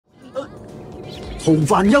豪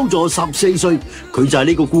范優助14歲，佢就係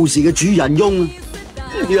呢個故事嘅主人翁。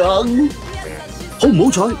好唔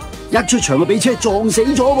好彩，一出場就俾車撞死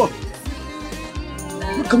咗喎！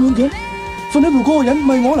咁樣嘅，瞓喺度嗰個人唔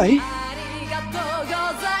係我嚟？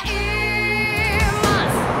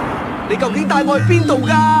你究竟帶我去邊度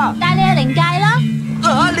㗎？帶你去靈界啦！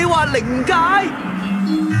啊！你話靈界？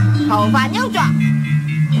豪范優助，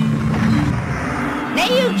你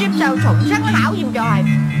要接受重生嘅考驗就係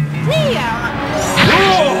呢樣啊！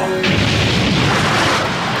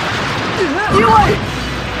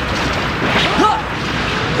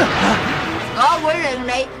我會令你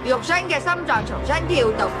肉身嘅心臟重新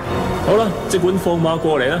跳動。好啦，即管放馬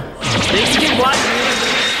過嚟啦！你已經玩完。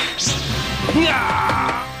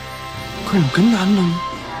佢流緊眼淚。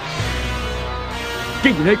既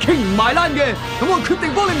然係傾唔埋單嘅，咁我決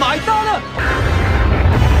定幫你埋單啦！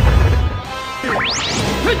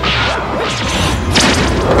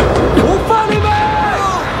好翻你咩？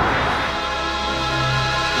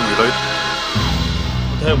兒女，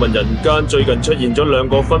聽聞人間最近出現咗2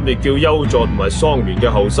個分別叫優助同埋桑園嘅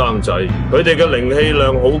後生仔，佢哋嘅靈氣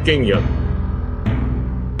量好驚人。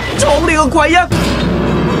撞你個鬼啊！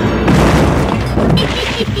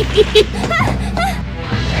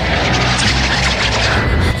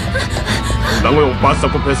等我用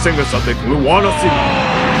80%嘅實力同佢玩下先。